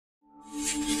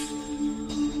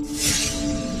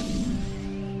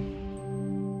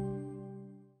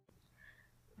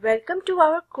Welcome to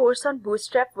our course on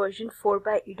Bootstrap version 4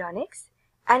 by Eduonix,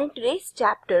 and in today's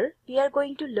chapter we are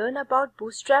going to learn about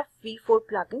Bootstrap v4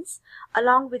 plugins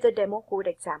along with a demo code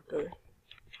example.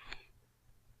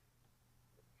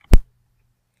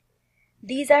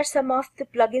 These are some of the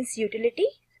plugins utility.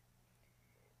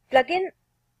 Plugin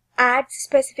adds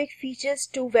specific features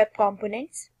to web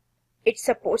components. It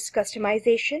supports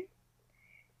customization.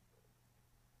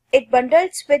 It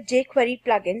bundles with jQuery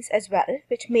plugins as well,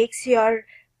 which makes your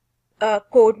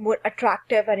code more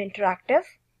attractive and interactive.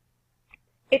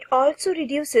 It also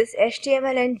reduces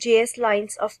HTML and JS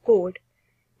lines of code,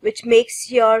 which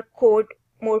makes your code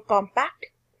more compact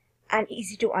and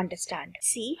easy to understand.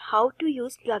 See how to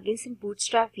use plugins in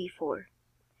Bootstrap v4.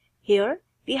 Here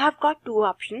we have got two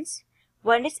options.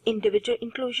 One is individual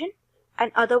inclusion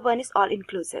and other one is all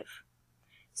inclusive.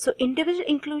 So individual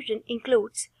inclusion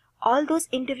includes all those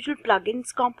individual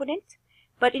plugins components,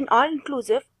 but in all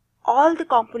inclusive all the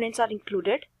components are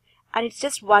included and it's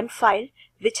just one file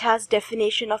which has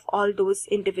definition of all those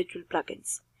individual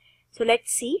plugins. So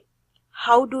let's see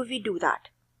how do we do that.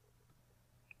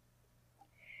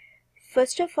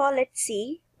 First of all, let's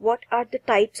see what are the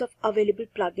types of available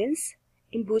plugins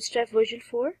in Bootstrap version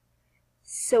 4.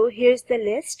 So here's the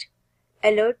list: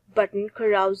 alert, button,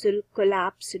 carousel,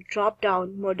 collapse, drop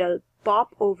down, modal,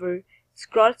 pop over,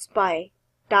 scroll spy,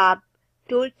 tab,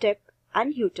 tooltip,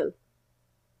 and util.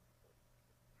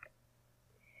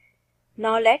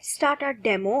 Now let's start our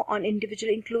demo on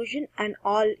individual inclusion and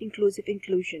all inclusive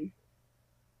inclusion.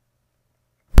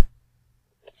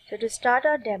 So to start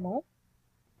our demo,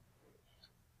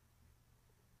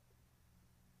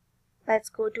 let's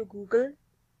go to Google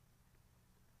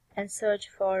and search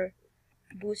for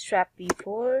Bootstrap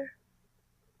v4.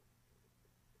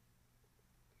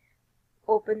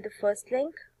 Open the first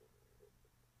link.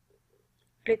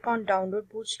 Click on Download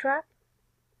Bootstrap.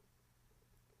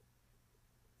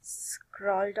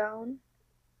 Scroll down.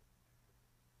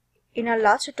 In our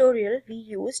last tutorial, we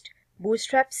used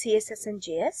Bootstrap CSS and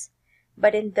JS,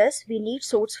 but in this we need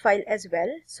source file as well,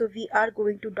 so we are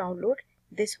going to download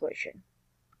this version.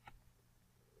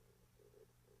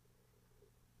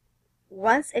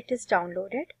 Once it is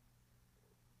downloaded,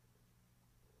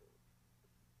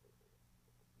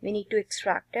 we need to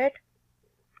extract it.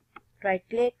 Right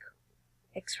click,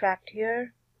 extract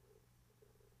here.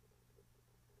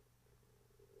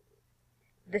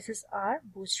 This is our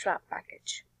Bootstrap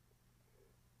package.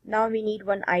 Now we need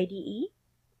one IDE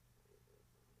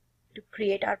to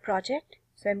create our project.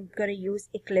 So I'm going to use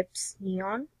Eclipse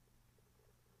Neon.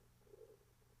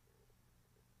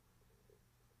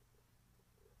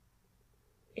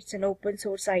 It's an open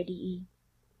source IDE.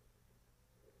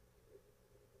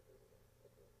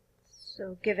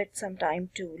 So give it some time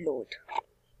to load.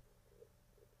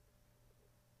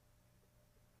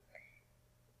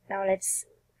 Now let's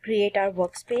create our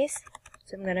workspace.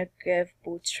 So I'm going to give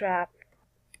Bootstrap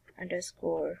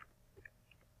 _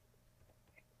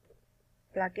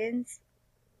 plugins.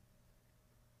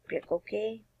 Click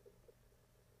OK.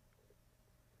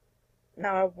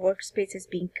 Now our workspace is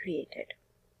being created.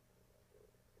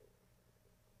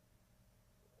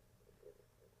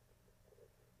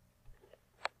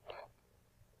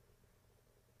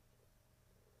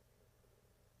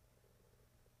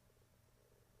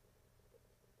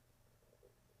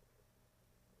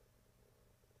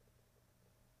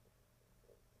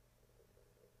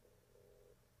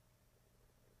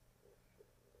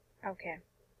 Okay,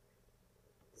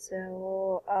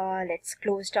 so let's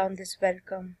close down this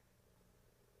welcome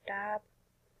tab,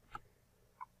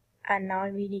 and now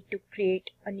we need to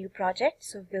create a new project.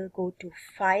 So we'll go to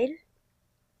File,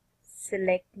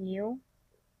 select New,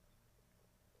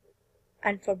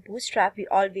 and for Bootstrap we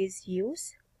always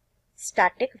use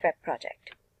Static Web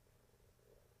Project.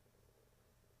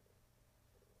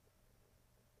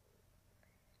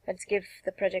 Let's give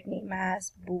the project name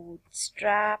as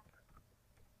Bootstrap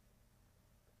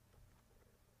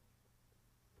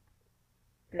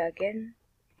plugin.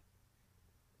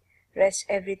 Rest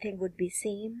everything would be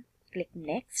same. Click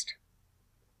Next,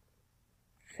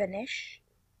 Finish,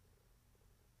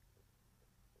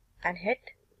 and hit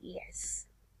Yes.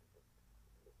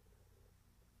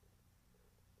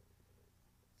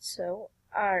 So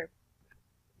our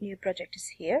new project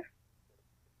is here,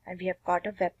 and we have got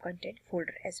a web content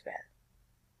folder as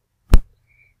well.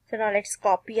 So now let's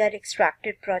copy our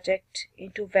extracted project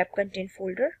into web content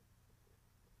folder.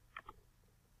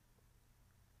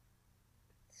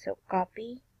 So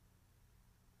copy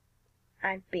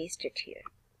and paste it here.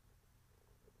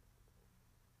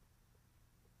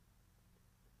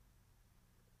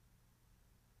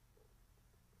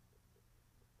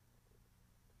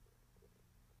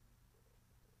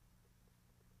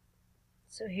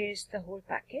 So here's the whole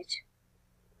package.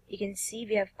 You can see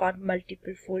we have got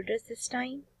multiple folders this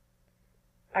time.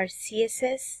 Our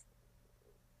CSS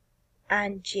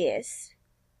and JS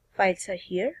files are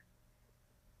here,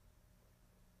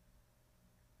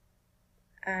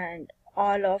 and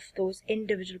all of those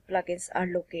individual plugins are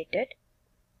located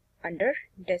under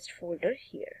this folder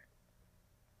here.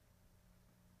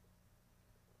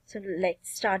 So let's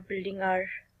start building our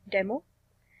demo.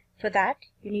 For that,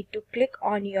 you need to click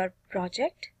on your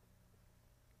project,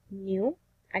 new,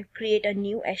 and create a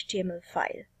new HTML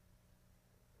file.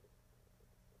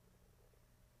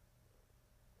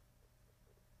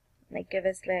 Like give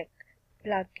us like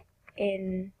plug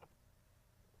in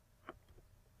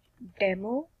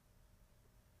demo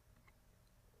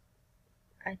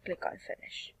and click on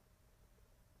finish.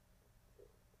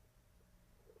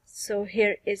 So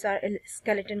here is our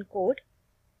skeleton code.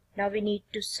 Now we need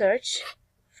to search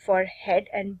for head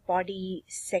and body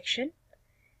section.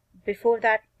 Before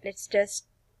that, let's just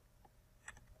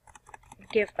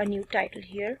give a new title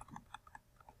here.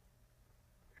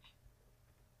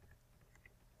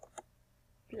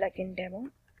 Plugin demo,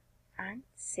 and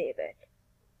save it.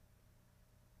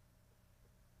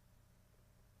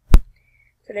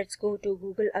 So let's go to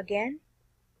Google again.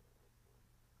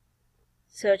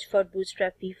 Search for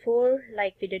Bootstrap v4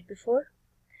 like we did before,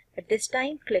 but this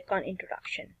time click on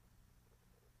introduction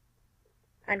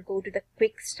and go to the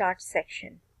quick start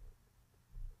section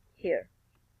here.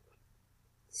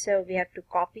 So we have to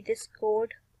copy this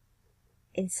code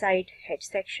inside head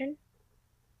section.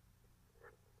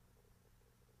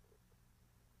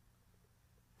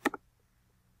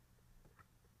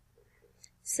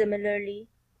 Similarly,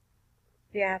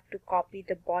 we have to copy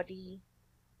the body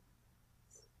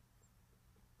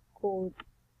code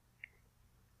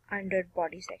under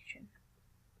body section.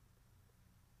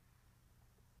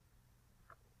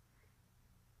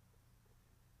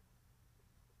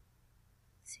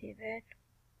 Save it.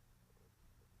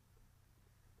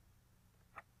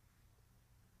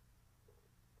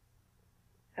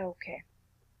 Okay.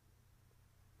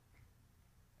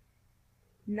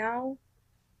 Now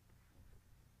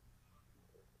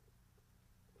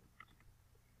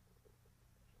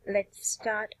let's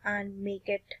start and make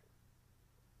it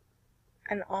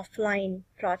an offline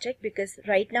project, because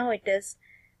right now it is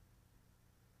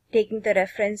taking the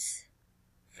reference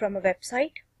from a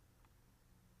website.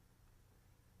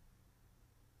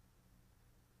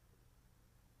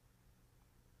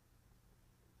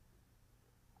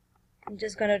 I'm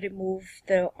just going to remove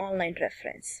the online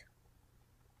reference.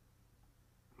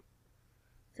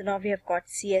 So now we have got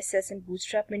CSS and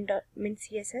Bootstrap min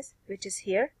CSS, which is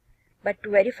here. But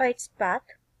to verify its path,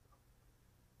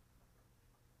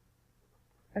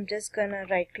 I'm just going to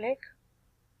right click,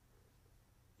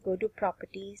 go to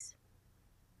properties,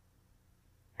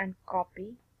 and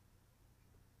copy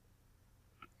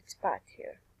its path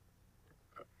here.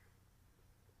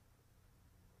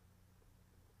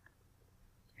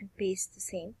 And paste the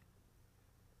same.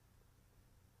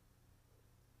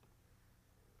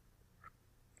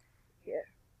 Here.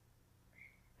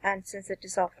 And since it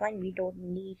is offline, we don't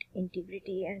need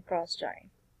integrity and cross join.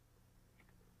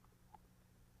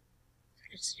 So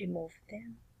let's remove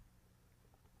them.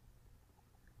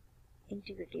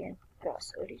 Integrity and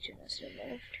cross origin is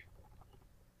removed.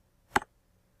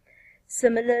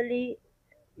 Similarly,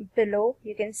 below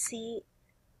you can see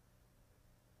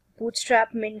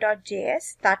Bootstrap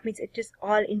min.js. That means it is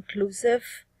all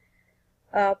inclusive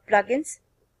plugins.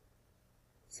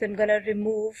 So I'm going to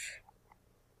remove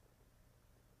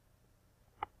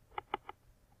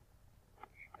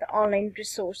the online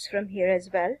resource from here as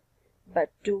well.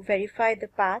 But to verify the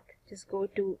path, just go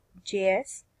to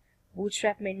JS,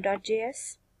 Bootstrap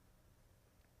min.js,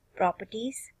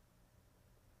 properties,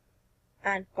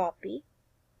 and copy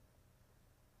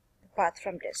the path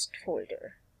from this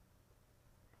folder.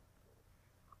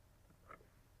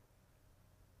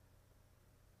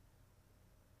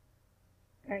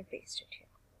 And paste it here.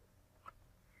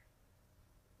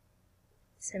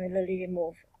 Similarly,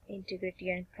 remove integrity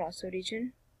and cross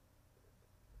origin.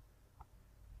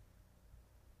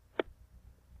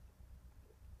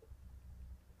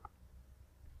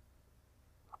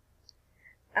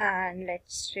 And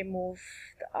let's remove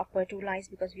the upper two lines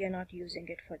because we are not using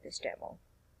it for this demo.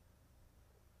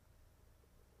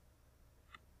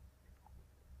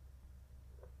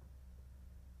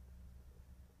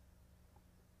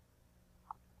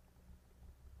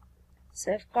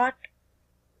 So I've got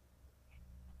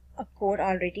a code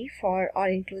already for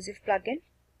Allinclusive plugin.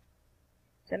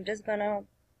 So I'm just gonna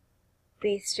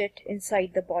paste it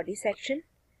inside the body section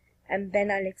and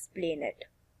then I'll explain it.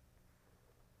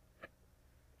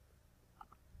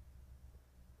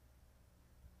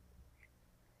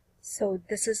 So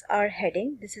this is our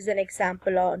heading. This is an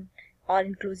example on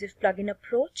all-inclusive plugin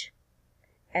approach.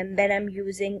 And then I'm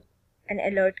using an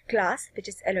alert class, which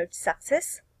is alert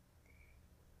success.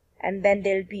 And then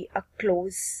there'll be a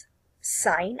close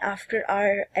sign after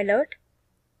our alert.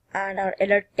 And our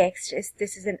alert text is,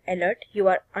 this is an alert. You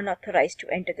are unauthorized to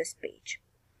enter this page.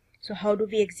 So how do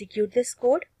we execute this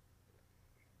code?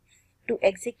 To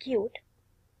execute,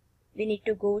 we need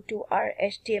to go to our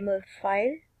HTML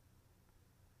file.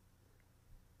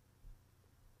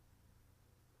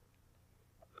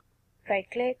 Right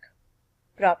click,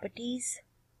 properties,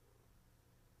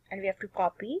 and we have to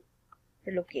copy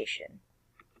the location.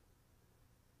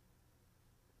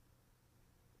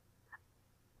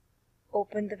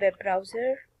 Open the web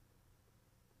browser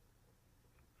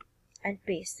and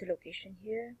paste the location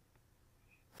here.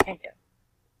 Enter.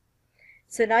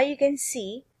 So now you can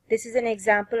see this is an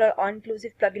example of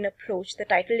all-inclusive plugin approach. The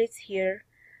title is here,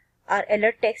 our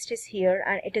alert text is here,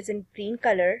 and it is in green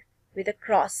color with a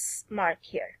cross mark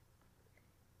here.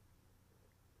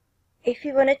 If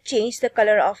you want to change the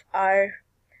color of our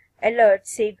alert,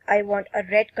 say I want a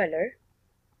red color,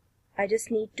 I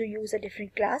just need to use a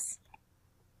different class.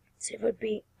 So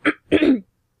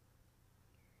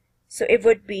it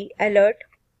would be alert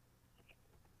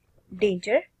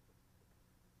danger.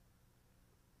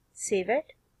 Save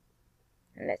it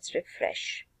and let's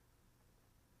refresh.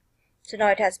 So now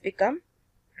it has become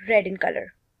red in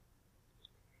color.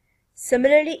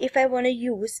 Similarly, if I want to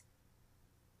use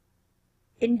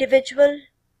individual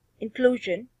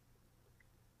inclusion,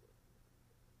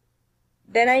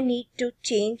 then I need to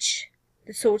change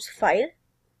the source file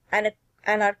and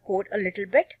our code a little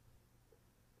bit.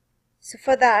 So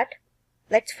for that,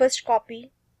 let's first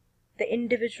copy the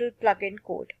individual plugin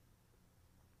code.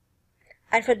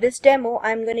 And for this demo,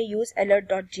 I'm going to use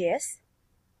alert.js.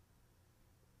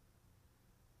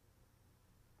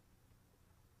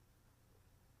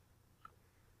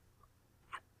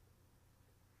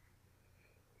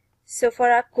 So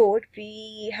for our code,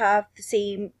 we have the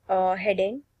same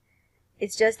heading.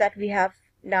 It's just that we have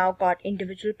now got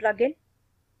individual plugin,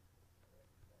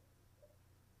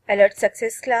 alert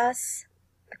success class,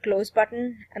 the close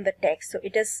button, and the text. So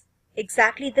it is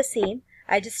exactly the same.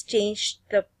 I just changed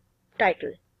the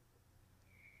title.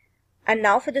 And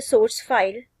now for the source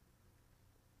file,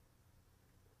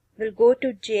 we'll go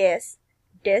to JS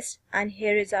dist, and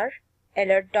here is our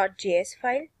alert.js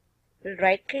file. We'll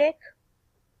right click,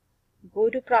 go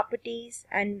to properties,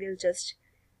 and we'll just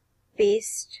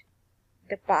paste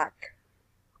the path.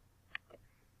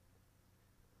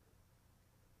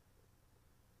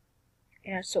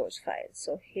 In our source file.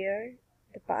 So here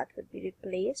the path would be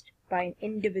replaced by an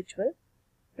individual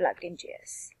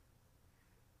plugin.js.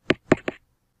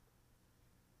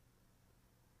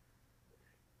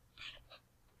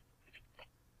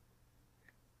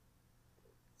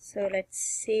 So let's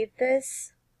save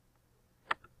this.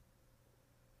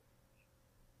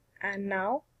 And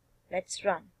now let's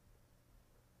run.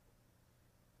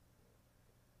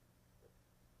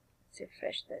 Let's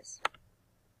refresh this.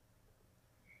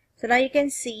 So now you can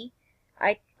see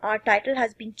our title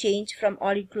has been changed from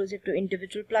all-inclusive to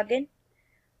individual plugin.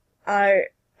 Our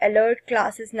alert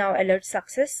class is now alert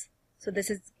success. So this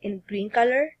is in green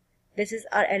color. This is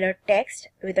our alert text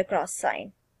with a cross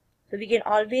sign. So we can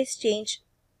always change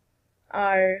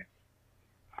our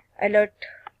alert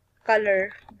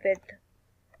color with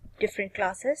different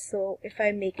classes. So if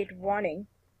I make it warning,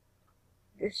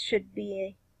 this should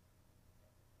be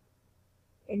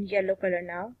in yellow color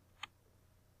now.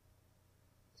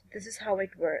 This is how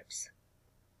it works.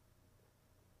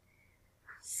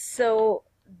 So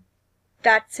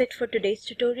that's it for today's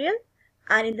tutorial,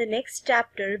 and in the next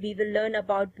chapter we will learn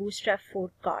about Bootstrap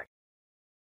 4 card.